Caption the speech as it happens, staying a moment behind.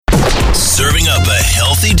Serving up a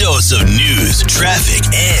healthy dose of news, traffic,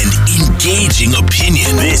 and engaging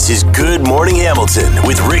opinion. This is Good Morning Hamilton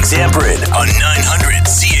with Rick Zamperin on 900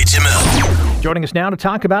 CHML. Joining us now to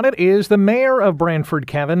talk about it is the mayor of Brantford,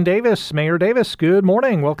 Kevin Davis. Mayor Davis, good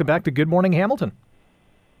morning. Welcome back to Good Morning Hamilton.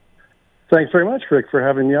 Thanks very much, Rick, for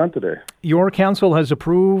having me on today. Your council has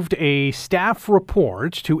approved a staff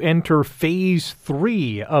report to enter Phase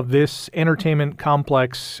 3 of this entertainment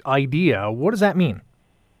complex idea. What does that mean?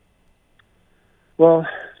 Well,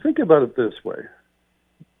 think about it this way.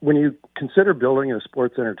 When you consider building a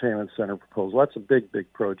sports entertainment center proposal, that's a big,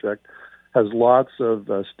 big project, has lots of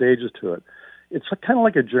stages to it. It's kind of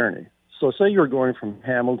like a journey. So say you're going from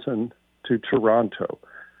Hamilton to Toronto.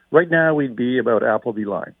 Right now, we'd be about Appleby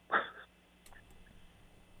Line.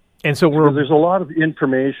 And so there's a lot of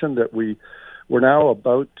information that we're now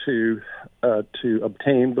about to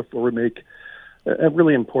obtain before we make a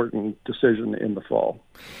really important decision in the fall.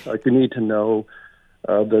 Like we need to know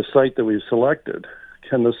the site that we've selected.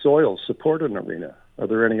 Can the soil support an arena? Are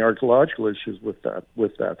there any archaeological issues with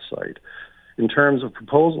that site? In terms of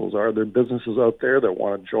proposals, are there businesses out there that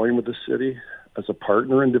want to join with the city as a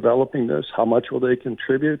partner in developing this? How much will they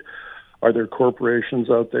contribute? Are there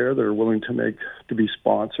corporations out there that are willing to be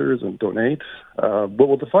sponsors and donate? What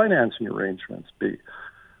will the financing arrangements be?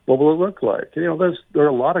 What will it look like? There are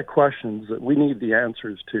a lot of questions that we need the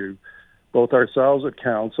answers to, both ourselves at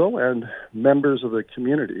council and members of the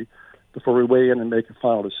community, before we weigh in and make a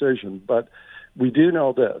final decision. But we do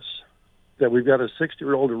know this, that we've got a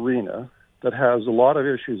 60-year-old arena that has a lot of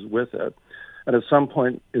issues with it, and at some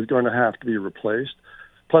point is going to have to be replaced.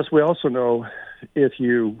 Plus, we also know if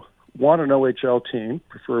you want an OHL team,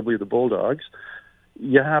 preferably the Bulldogs,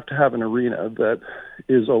 you have to have an arena that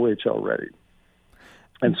is OHL ready.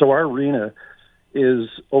 And so our arena is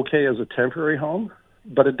okay as a temporary home,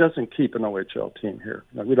 but it doesn't keep an OHL team here.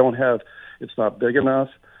 Now, it's not big enough,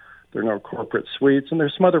 there are no corporate suites, and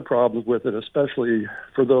there's some other problems with it, especially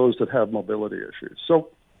for those that have mobility issues. So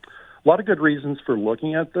a lot of good reasons for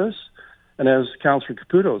looking at this. And as Councillor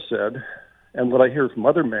Caputo said, and what I hear from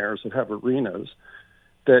other mayors that have arenas,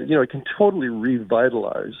 that it can totally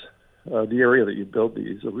revitalize the area that you build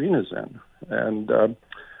these arenas in. And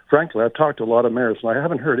frankly, I've talked to a lot of mayors, and I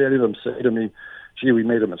haven't heard any of them say to me, gee, we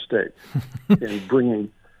made a mistake in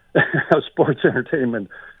bringing a sports entertainment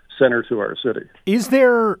center to our city. Is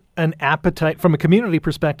there an appetite, from a community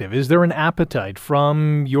perspective, is there an appetite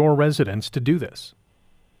from your residents to do this?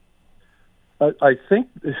 I think,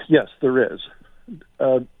 yes, there is.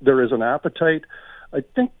 There is an appetite. I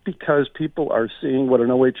think because people are seeing what an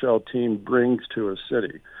OHL team brings to a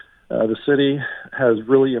city. The city has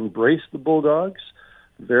really embraced the Bulldogs,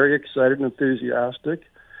 very excited and enthusiastic,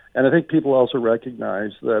 and I think people also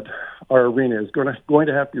recognize that our arena is going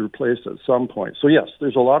to have to be replaced at some point. So yes,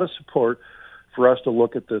 there's a lot of support for us to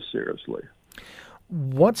look at this seriously.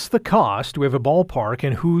 What's the cost? Do we have a ballpark,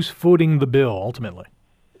 and who's footing the bill ultimately?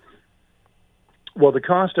 Well, the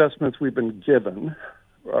cost estimates we've been given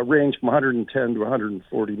range from 110 to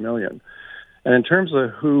 140 million. And in terms of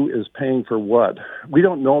who is paying for what, we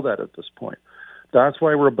don't know that at this point. That's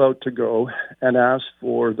why we're about to go and ask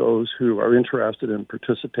for those who are interested in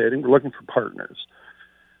participating. We're looking for partners.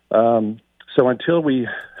 So until we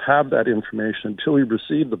have that information, until we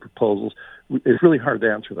receive the proposals, it's really hard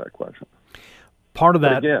to answer that question. Part of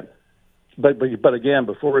that... But again,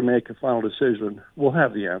 before we make a final decision, we'll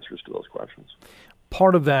have the answers to those questions.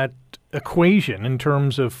 Part of that equation in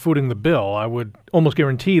terms of footing the bill, I would almost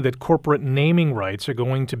guarantee that corporate naming rights are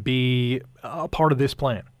going to be a part of this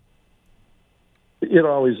plan. It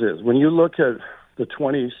always is. When you look at the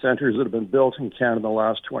 20 centers that have been built in Canada in the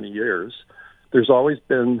last 20 years, there's always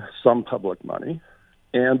been some public money,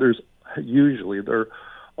 and there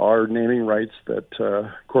are naming rights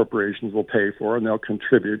that corporations will pay for, and they'll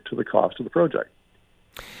contribute to the cost of the project.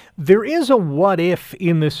 There is a what-if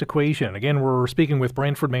in this equation. Again, we're speaking with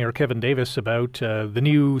Brantford Mayor Kevin Davis about the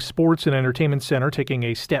new Sports and Entertainment Centre taking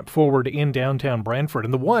a step forward in downtown Brantford.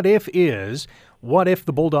 And the what-if is, what if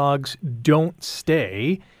the Bulldogs don't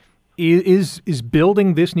stay? Is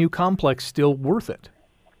building this new complex still worth it?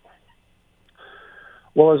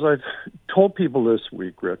 Well, as I've told people this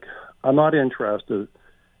week, Rick, I'm not interested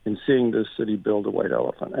in seeing this city build a white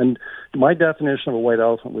elephant. And my definition of a white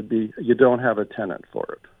elephant would be you don't have a tenant for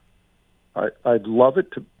it. I'd love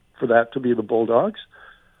it for that to be the Bulldogs.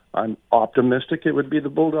 I'm optimistic it would be the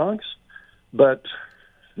Bulldogs. But,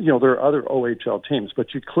 there are other OHL teams.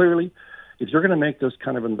 But you clearly, if you're going to make this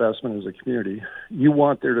kind of investment as a community, you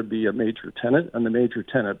want there to be a major tenant, and the major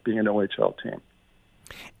tenant being an OHL team.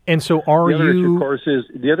 And so the other issue, of course, is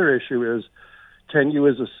can you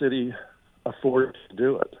as a city afford to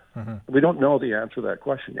do it? We don't know the answer to that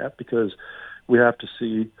question yet because we have to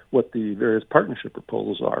see what the various partnership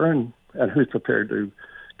proposals are and who's prepared to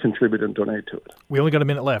contribute and donate to it. We only got a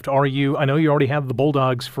minute left. I know you already have the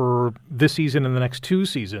Bulldogs for this season and the next 2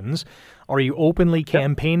 seasons. Are you openly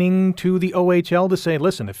campaigning to the OHL to say,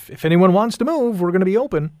 listen, if anyone wants to move, we're going to be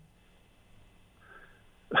open?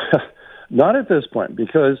 Not at this point,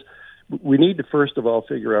 because we need to first of all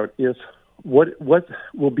figure out what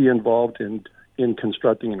will be involved in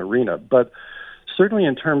constructing an arena. But certainly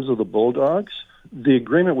in terms of the Bulldogs, the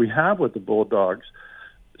agreement we have with the Bulldogs,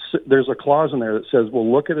 there's a clause in there that says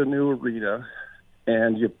we'll look at a new arena,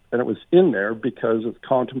 and it was in there because it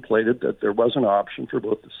contemplated that there was an option for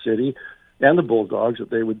both the city and the Bulldogs that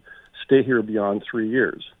they would stay here beyond 3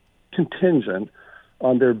 years, contingent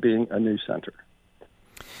on there being a new center.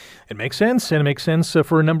 It makes sense, and it makes sense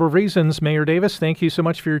for a number of reasons. Mayor Davis, thank you so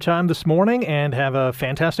much for your time this morning, and have a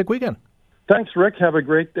fantastic weekend. Thanks, Rick. Have a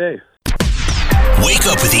great day. Wake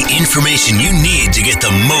up with the information you need to get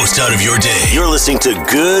the most out of your day. You're listening to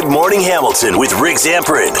Good Morning Hamilton with Rick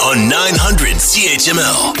Zamperin on 900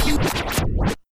 CHML.